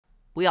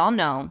We all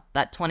know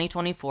that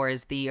 2024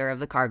 is the year of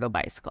the cargo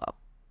bicycle.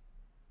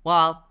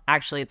 Well,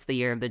 actually, it's the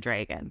year of the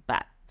dragon,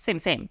 but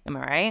same, am I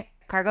right?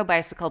 Cargo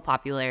bicycle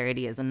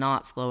popularity is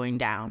not slowing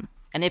down.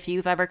 And if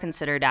you've ever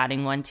considered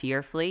adding one to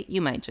your fleet,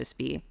 you might just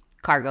be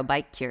cargo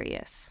bike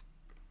curious.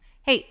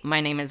 Hey, my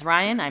name is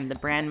Ryan. I'm the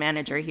brand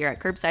manager here at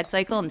Curbside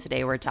Cycle, and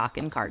today we're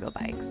talking cargo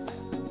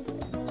bikes.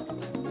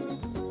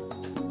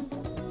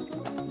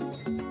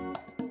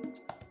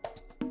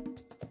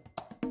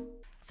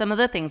 Some of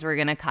the things we're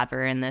going to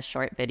cover in this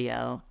short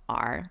video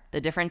are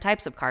the different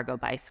types of cargo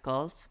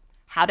bicycles,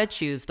 how to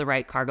choose the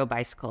right cargo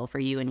bicycle for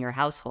you and your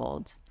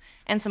household,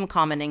 and some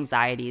common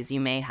anxieties you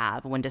may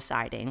have when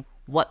deciding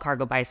what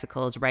cargo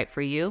bicycle is right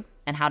for you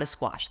and how to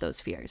squash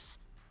those fears.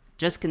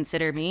 Just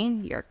consider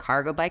me your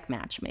cargo bike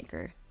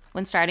matchmaker.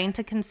 When starting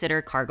to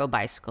consider cargo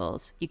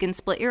bicycles, you can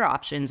split your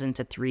options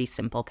into 3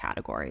 simple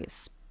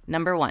categories.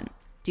 Number 1,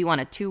 do you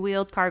want a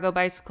 2-wheeled cargo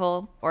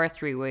bicycle or a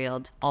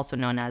 3-wheeled, also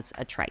known as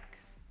a trike?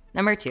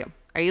 Number 2,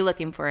 are you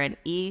looking for an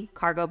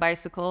e-cargo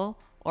bicycle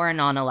or a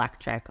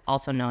non-electric,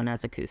 also known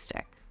as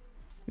acoustic?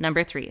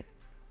 Number 3,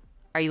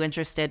 are you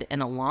interested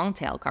in a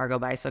long-tail cargo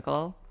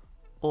bicycle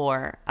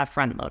or a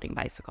front-loading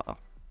bicycle?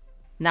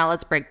 Now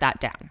let's break that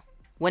down.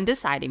 When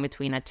deciding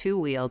between a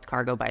 2-wheeled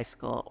cargo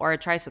bicycle or a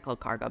tricycle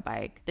cargo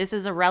bike, this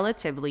is a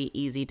relatively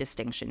easy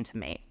distinction to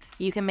make.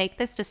 You can make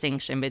this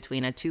distinction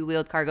between a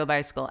 2-wheeled cargo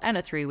bicycle and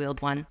a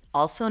 3-wheeled one,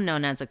 also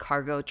known as a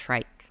cargo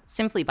trike,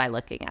 simply by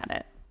looking at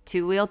it.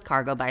 2-wheeled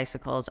cargo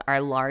bicycles are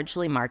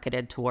largely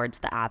marketed towards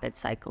the avid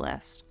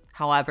cyclist.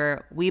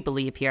 However, we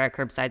believe here at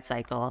Curbside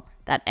Cycle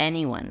that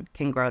anyone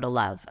can grow to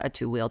love a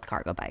 2-wheeled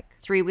cargo bike.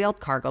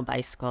 3-wheeled cargo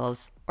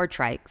bicycles, or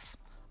trikes,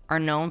 are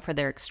known for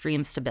their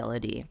extreme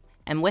stability,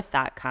 and with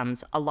that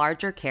comes a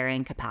larger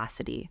carrying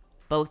capacity,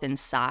 both in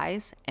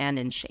size and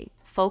in shape.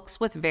 Folks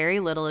with very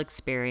little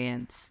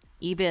experience,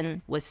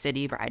 even with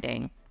city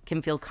riding,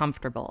 can feel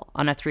comfortable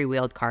on a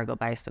 3-wheeled cargo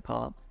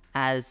bicycle,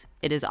 as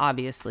it is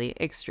obviously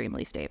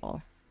extremely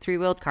stable.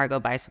 3-wheeled cargo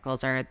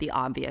bicycles are the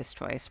obvious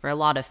choice for a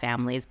lot of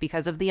families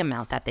because of the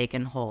amount that they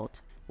can hold,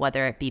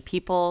 whether it be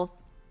people,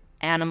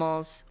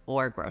 animals,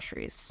 or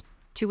groceries.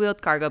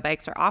 2-wheeled cargo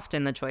bikes are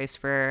often the choice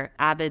for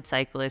avid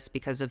cyclists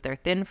because of their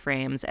thin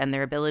frames and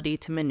their ability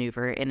to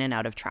maneuver in and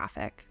out of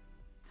traffic.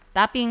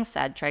 That being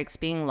said, trikes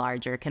being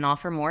larger can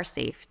offer more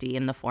safety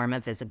in the form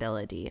of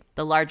visibility.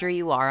 The larger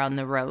you are on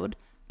the road,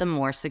 the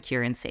more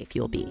secure and safe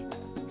you'll be.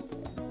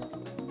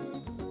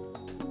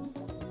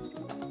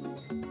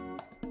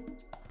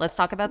 Let's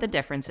talk about the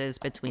differences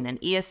between an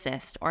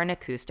e-assist or an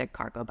acoustic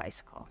cargo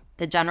bicycle.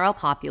 The general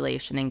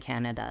population in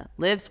Canada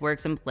lives,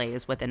 works, and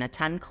plays within a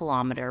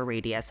 10-kilometer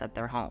radius of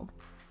their home.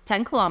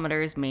 10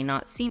 kilometers may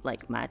not seem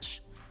like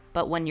much,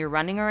 but when you're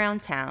running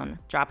around town,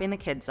 dropping the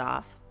kids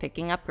off,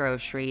 picking up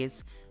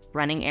groceries,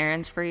 running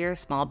errands for your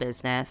small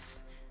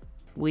business,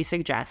 we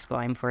suggest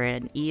going for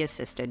an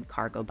e-assisted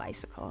cargo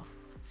bicycle.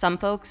 Some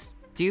folks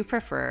do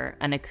prefer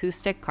an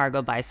acoustic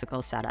cargo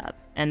bicycle setup,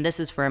 and this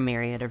is for a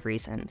myriad of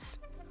reasons.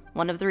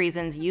 One of the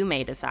reasons you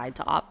may decide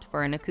to opt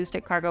for an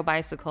acoustic cargo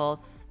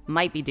bicycle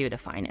might be due to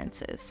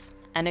finances.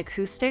 An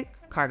acoustic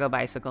cargo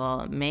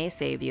bicycle may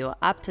save you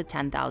up to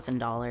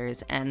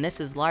 $10,000, and this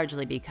is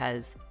largely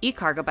because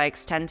e-cargo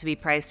bikes tend to be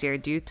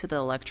pricier due to the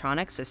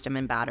electronic system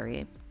and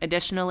battery.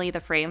 Additionally, the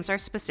frames are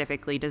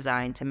specifically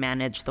designed to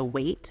manage the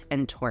weight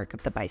and torque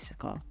of the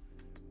bicycle.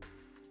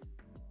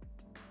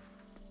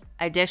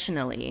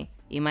 Additionally,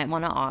 you might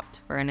want to opt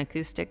for an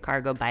acoustic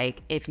cargo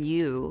bike if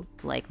you,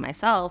 like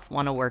myself,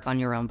 want to work on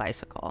your own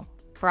bicycle.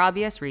 For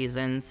obvious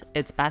reasons,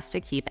 it's best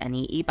to keep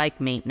any e-bike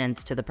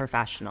maintenance to the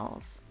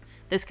professionals.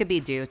 This could be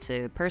due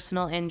to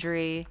personal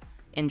injury,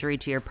 injury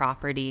to your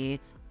property,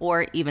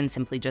 or even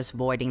simply just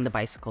voiding the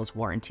bicycle's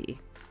warranty.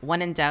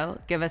 When in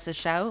doubt, give us a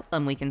shout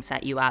and we can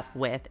set you up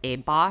with a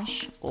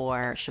Bosch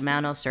or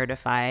Shimano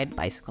certified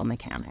bicycle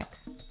mechanic.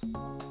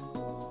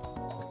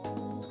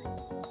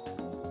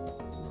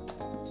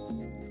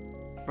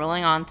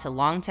 Rolling on to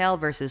long-tail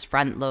versus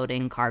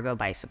front-loading cargo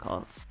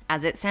bicycles.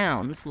 As it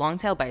sounds,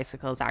 long-tail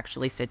bicycles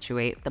actually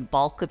situate the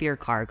bulk of your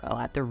cargo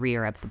at the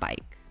rear of the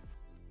bike.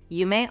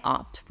 You may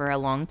opt for a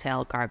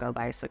long-tail cargo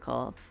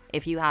bicycle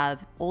if you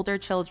have older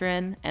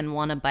children and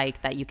want a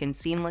bike that you can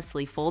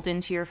seamlessly fold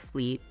into your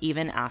fleet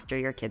even after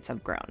your kids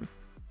have grown.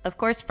 Of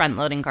course,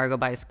 front-loading cargo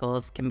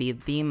bicycles can be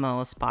the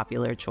most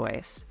popular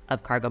choice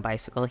of cargo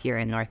bicycle here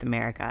in North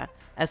America,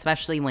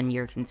 especially when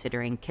you're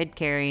considering kid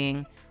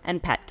carrying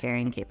and pet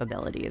carrying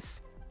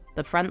capabilities.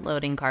 The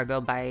front-loading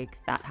cargo bike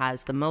that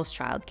has the most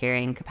child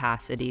carrying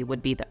capacity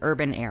would be the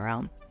Urban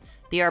Arrow.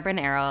 The Urban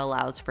Arrow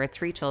allows for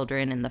 3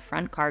 children in the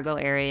front cargo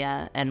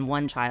area and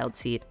 1 child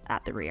seat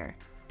at the rear.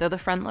 Though the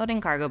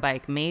front-loading cargo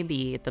bike may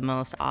be the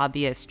most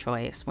obvious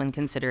choice when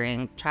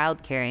considering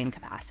child carrying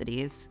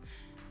capacities,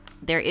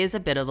 there is a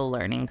bit of a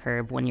learning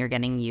curve when you're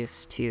getting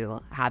used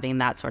to having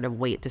that sort of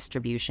weight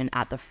distribution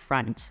at the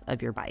front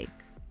of your bike.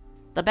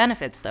 The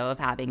benefits, though, of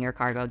having your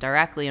cargo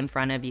directly in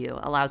front of you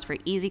allows for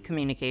easy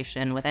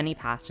communication with any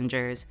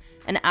passengers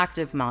and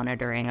active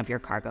monitoring of your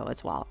cargo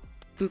as well.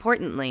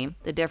 Importantly,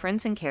 the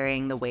difference in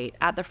carrying the weight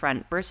at the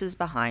front versus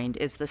behind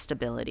is the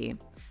stability.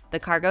 The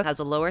cargo has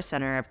a lower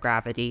center of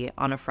gravity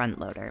on a front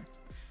loader.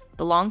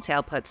 The long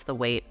tail puts the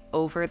weight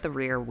over the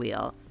rear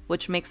wheel,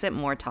 which makes it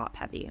more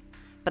top-heavy.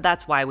 But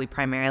that's why we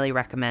primarily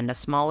recommend a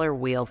smaller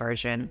wheel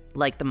version,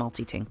 like the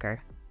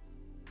multi-tinker.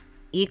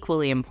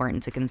 Equally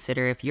important to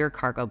consider if you're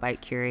cargo bike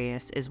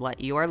curious is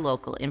what your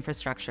local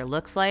infrastructure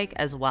looks like,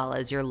 as well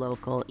as your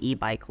local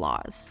e-bike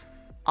laws.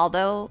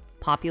 Although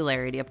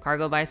popularity of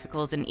cargo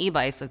bicycles and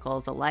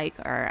e-bicycles alike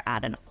are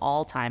at an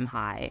all-time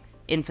high,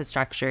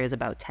 infrastructure is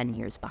about 10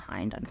 years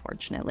behind,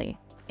 unfortunately.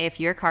 If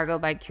you're cargo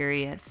bike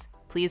curious,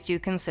 please do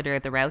consider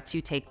the routes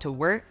you take to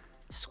work,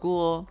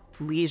 school,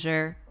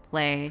 leisure,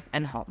 play,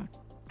 and home.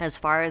 As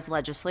far as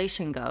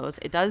legislation goes,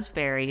 it does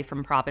vary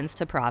from province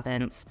to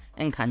province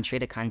and country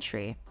to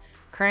country.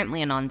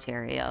 Currently in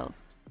Ontario,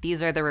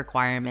 these are the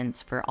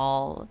requirements for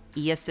all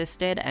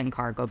e-assisted and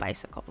cargo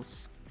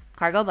bicycles.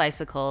 Cargo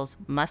bicycles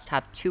must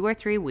have 2 or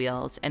 3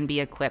 wheels and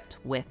be equipped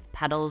with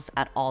pedals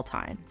at all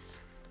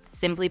times.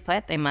 Simply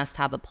put, they must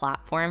have a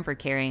platform for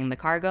carrying the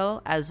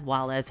cargo as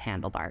well as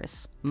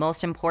handlebars.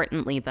 Most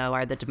importantly, though,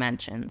 are the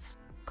dimensions.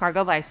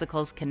 Cargo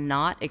bicycles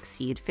cannot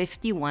exceed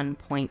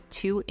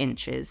 51.2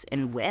 inches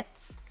in width,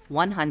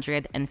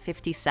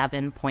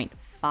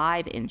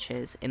 157.5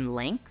 inches in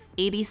length,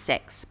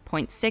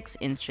 86.6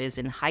 inches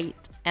in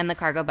height, and the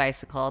cargo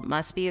bicycle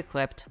must be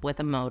equipped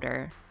with a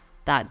motor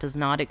that does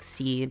not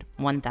exceed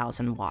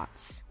 1,000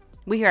 watts.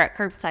 We here at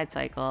Curbside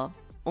Cycle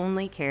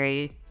only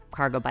carry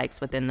cargo bikes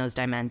within those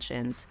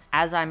dimensions.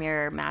 As I'm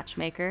your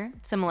matchmaker,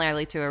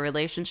 similarly to a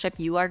relationship,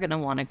 you are going to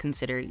want to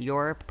consider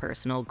your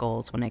personal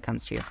goals when it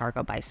comes to your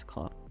cargo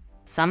bicycle.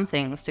 Some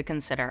things to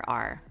consider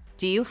are,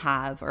 do you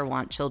have or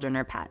want children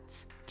or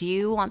pets? Do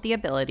you want the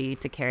ability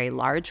to carry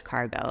large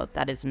cargo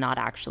that is not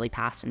actually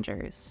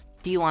passengers?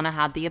 Do you want to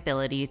have the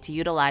ability to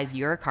utilize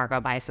your cargo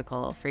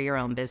bicycle for your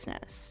own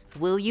business?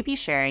 Will you be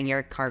sharing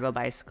your cargo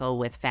bicycle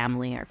with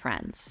family or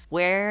friends?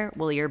 Where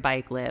will your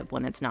bike live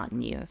when it's not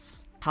in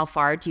use? How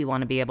far do you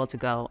want to be able to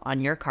go on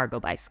your cargo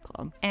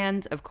bicycle?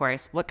 And of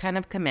course, what kind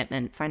of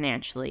commitment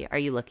financially are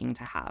you looking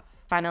to have?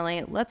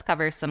 Finally, let's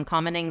cover some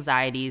common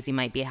anxieties you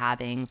might be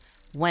having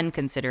when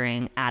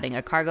considering adding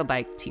a cargo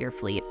bike to your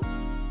fleet.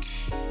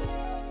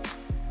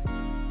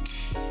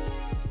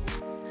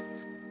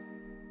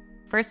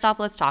 First off,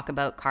 let's talk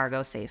about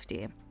cargo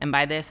safety. And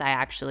by this, I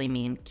actually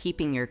mean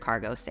keeping your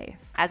cargo safe.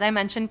 As I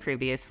mentioned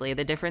previously,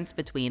 the difference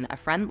between a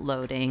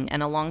front-loading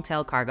and a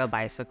long-tail cargo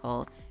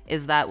bicycle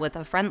is that with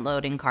a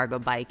front-loading cargo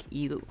bike,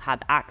 you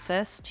have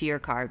access to your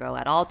cargo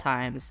at all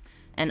times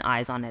and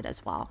eyes on it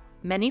as well.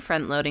 Many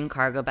front-loading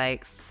cargo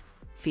bikes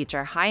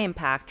feature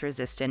high-impact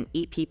resistant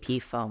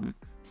EPP foam,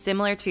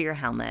 similar to your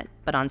helmet,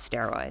 but on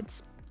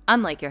steroids.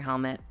 Unlike your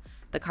helmet,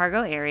 the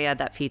cargo area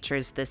that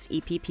features this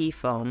EPP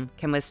foam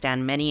can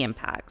withstand many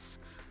impacts,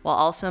 while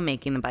also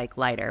making the bike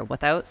lighter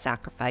without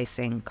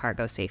sacrificing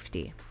cargo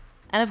safety.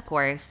 And of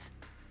course,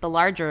 the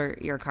larger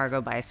your cargo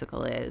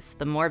bicycle is,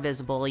 the more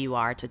visible you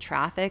are to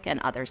traffic and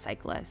other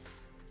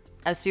cyclists.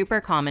 A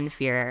super common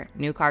fear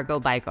new cargo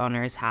bike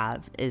owners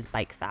have is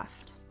bike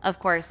theft. Of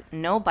course,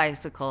 no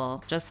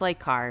bicycle, just like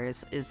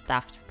cars, is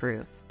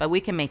theft-proof, but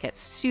we can make it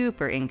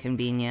super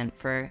inconvenient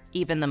for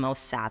even the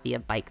most savvy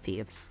of bike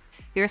thieves.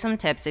 Here are some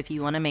tips if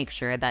you want to make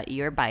sure that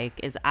your bike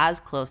is as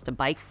close to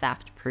bike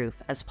theft proof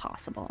as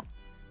possible.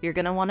 You're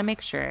going to want to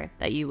make sure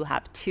that you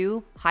have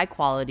 2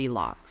 high-quality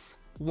locks.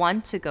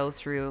 One to go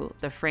through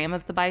the frame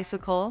of the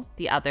bicycle,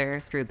 the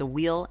other through the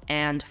wheel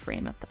and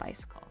frame of the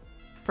bicycle.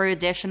 For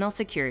additional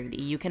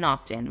security, you can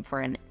opt in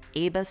for an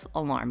ABUS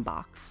alarm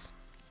box.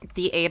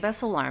 The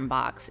ABUS alarm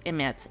box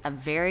emits a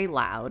very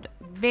loud,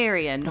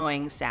 very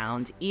annoying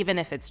sound, even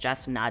if it's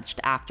just nudged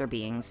after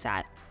being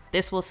set.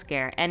 This will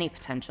scare any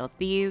potential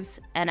thieves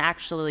and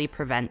actually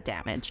prevent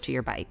damage to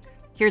your bike.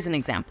 Here's an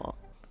example.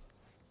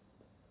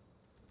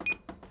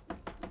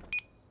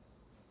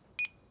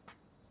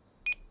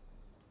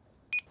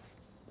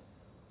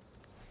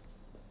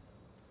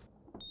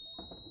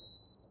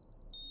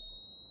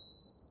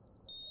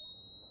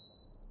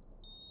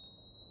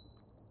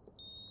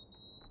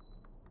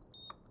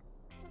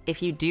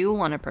 If you do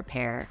want to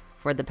prepare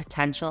for the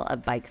potential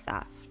of bike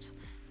theft,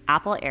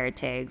 Apple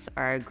AirTags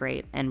are a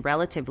great and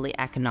relatively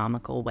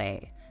economical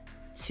way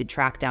to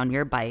track down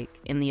your bike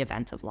in the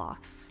event of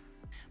loss.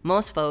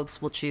 Most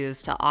folks will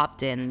choose to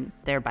opt in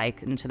their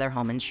bike into their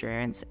home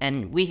insurance,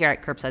 and we here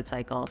at Curbside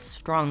Cycle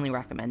strongly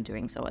recommend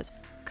doing so as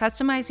well.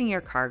 Customizing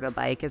your cargo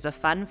bike is a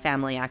fun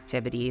family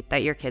activity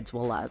that your kids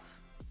will love.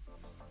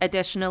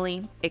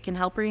 Additionally, it can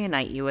help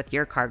reunite you with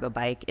your cargo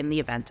bike in the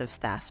event of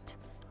theft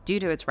due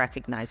to its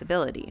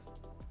recognizability.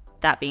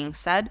 That being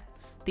said,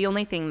 the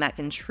only thing that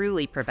can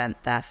truly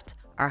prevent theft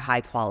are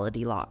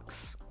high-quality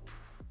locks.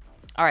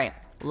 All right,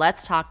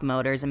 let's talk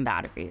motors and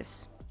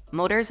batteries.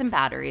 Motors and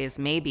batteries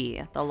may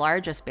be the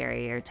largest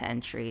barrier to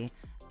entry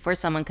for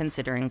someone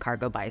considering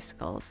cargo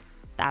bicycles.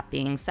 That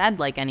being said,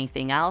 like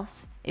anything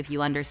else, if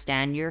you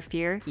understand your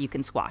fear, you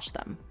can squash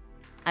them.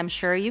 I'm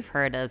sure you've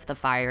heard of the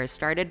fires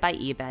started by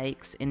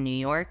e-bikes in New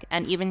York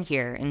and even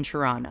here in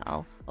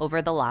Toronto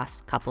over the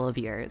last couple of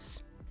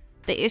years.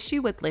 The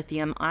issue with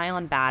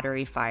lithium-ion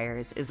battery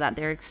fires is that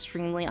they're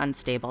extremely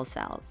unstable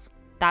cells.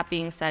 That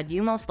being said,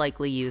 you most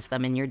likely use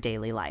them in your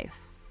daily life.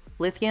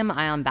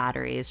 Lithium-ion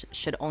batteries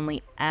should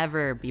only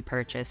ever be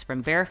purchased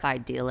from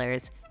verified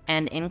dealers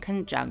and in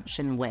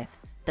conjunction with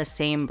the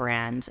same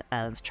brand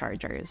of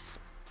chargers.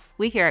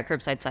 We here at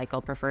Curbside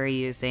Cycle prefer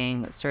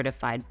using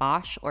certified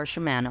Bosch or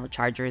Shimano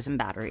chargers and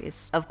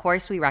batteries. Of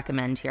course, we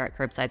recommend here at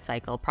Curbside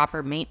Cycle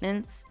proper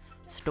maintenance,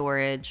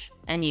 storage,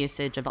 and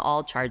usage of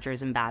all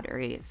chargers and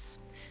batteries.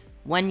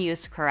 When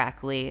used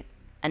correctly,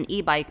 an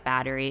e-bike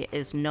battery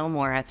is no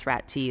more a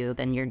threat to you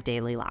than your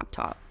daily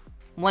laptop.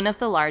 One of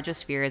the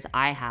largest fears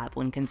I have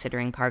when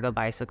considering cargo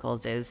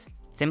bicycles is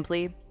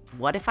simply,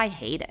 what if I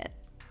hate it?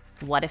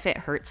 What if it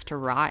hurts to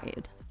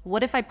ride?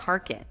 What if I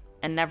park it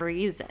and never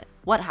use it?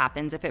 What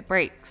happens if it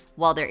breaks?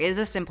 Well, there is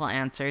a simple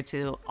answer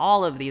to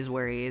all of these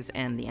worries,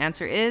 and the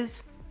answer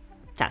is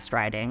test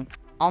riding.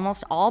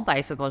 Almost all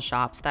bicycle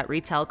shops that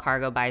retail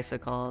cargo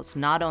bicycles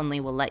not only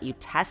will let you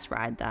test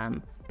ride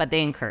them, but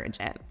they encourage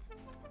it.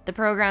 The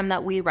program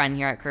that we run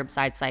here at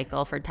Curbside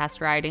Cycle for test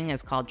riding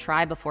is called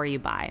Try Before You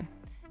Buy.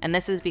 And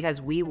this is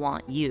because we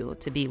want you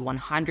to be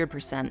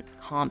 100%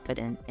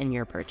 confident in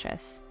your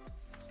purchase.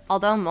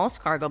 Although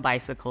most cargo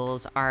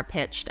bicycles are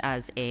pitched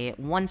as a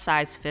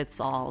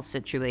one-size-fits-all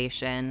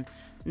situation,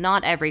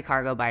 not every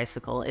cargo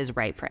bicycle is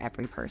right for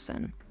every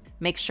person.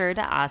 Make sure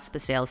to ask the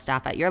sales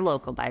staff at your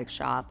local bike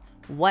shop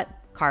what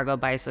cargo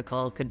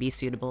bicycle could be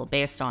suitable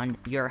based on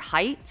your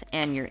height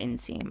and your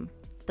inseam.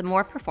 The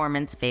more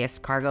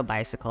performance-based cargo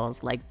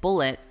bicycles like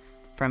Bullet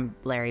from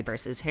Larry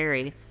vs.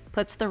 Harry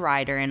puts the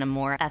rider in a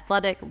more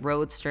athletic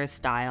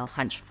roadster-style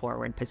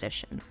hunched-forward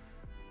position.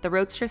 The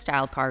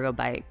roadster-style cargo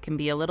bike can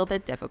be a little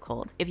bit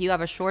difficult if you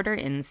have a shorter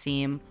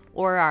inseam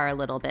or are a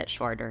little bit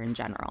shorter in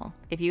general.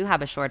 If you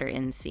have a shorter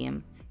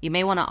inseam, you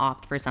may want to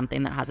opt for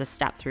something that has a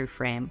step-through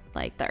frame,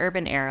 like the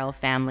Urban Arrow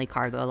family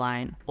cargo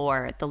line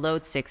or the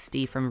Load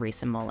 60 from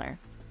Reese & Muller.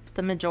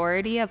 The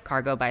majority of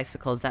cargo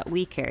bicycles that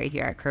we carry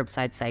here at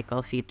Curbside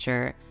Cycle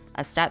feature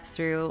a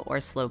step-through or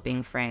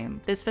sloping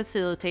frame. This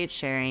facilitates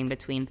sharing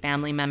between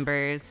family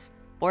members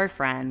or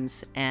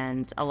friends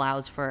and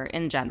allows for,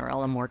 in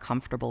general, a more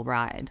comfortable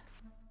ride.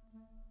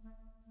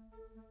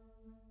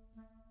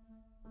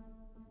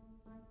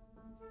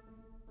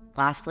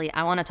 Lastly,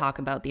 I want to talk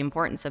about the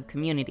importance of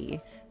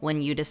community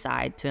when you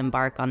decide to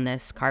embark on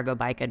this cargo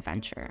bike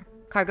adventure.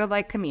 Cargo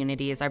bike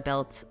communities are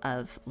built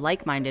of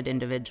like-minded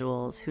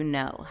individuals who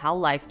know how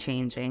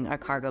life-changing a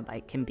cargo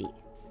bike can be.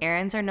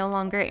 Errands are no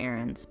longer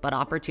errands, but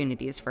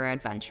opportunities for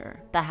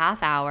adventure. The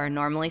half hour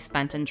normally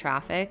spent in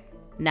traffic,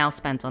 now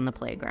spent on the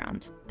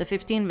playground. The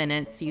 15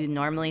 minutes you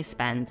normally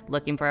spend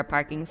looking for a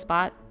parking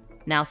spot,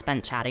 now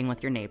spent chatting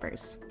with your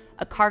neighbors.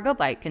 A cargo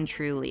bike can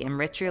truly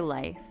enrich your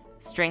life,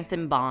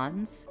 strengthen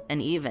bonds,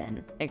 and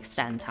even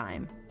extend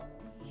time.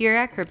 Here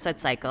at Curbside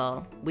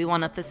Cycle, we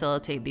want to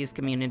facilitate these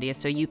communities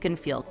so you can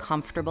feel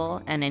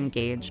comfortable and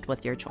engaged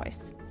with your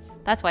choice.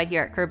 That's why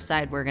here at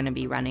Curbside, we're going to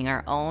be running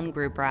our own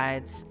group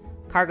rides,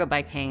 cargo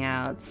bike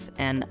hangouts,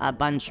 and a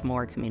bunch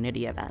more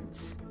community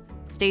events.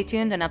 Stay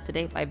tuned and up to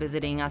date by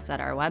visiting us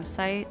at our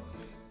website,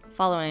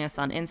 following us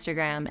on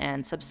Instagram,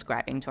 and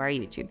subscribing to our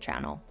YouTube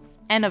channel.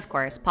 And of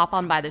course, pop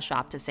on by the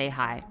shop to say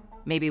hi.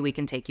 Maybe we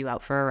can take you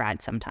out for a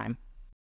ride sometime.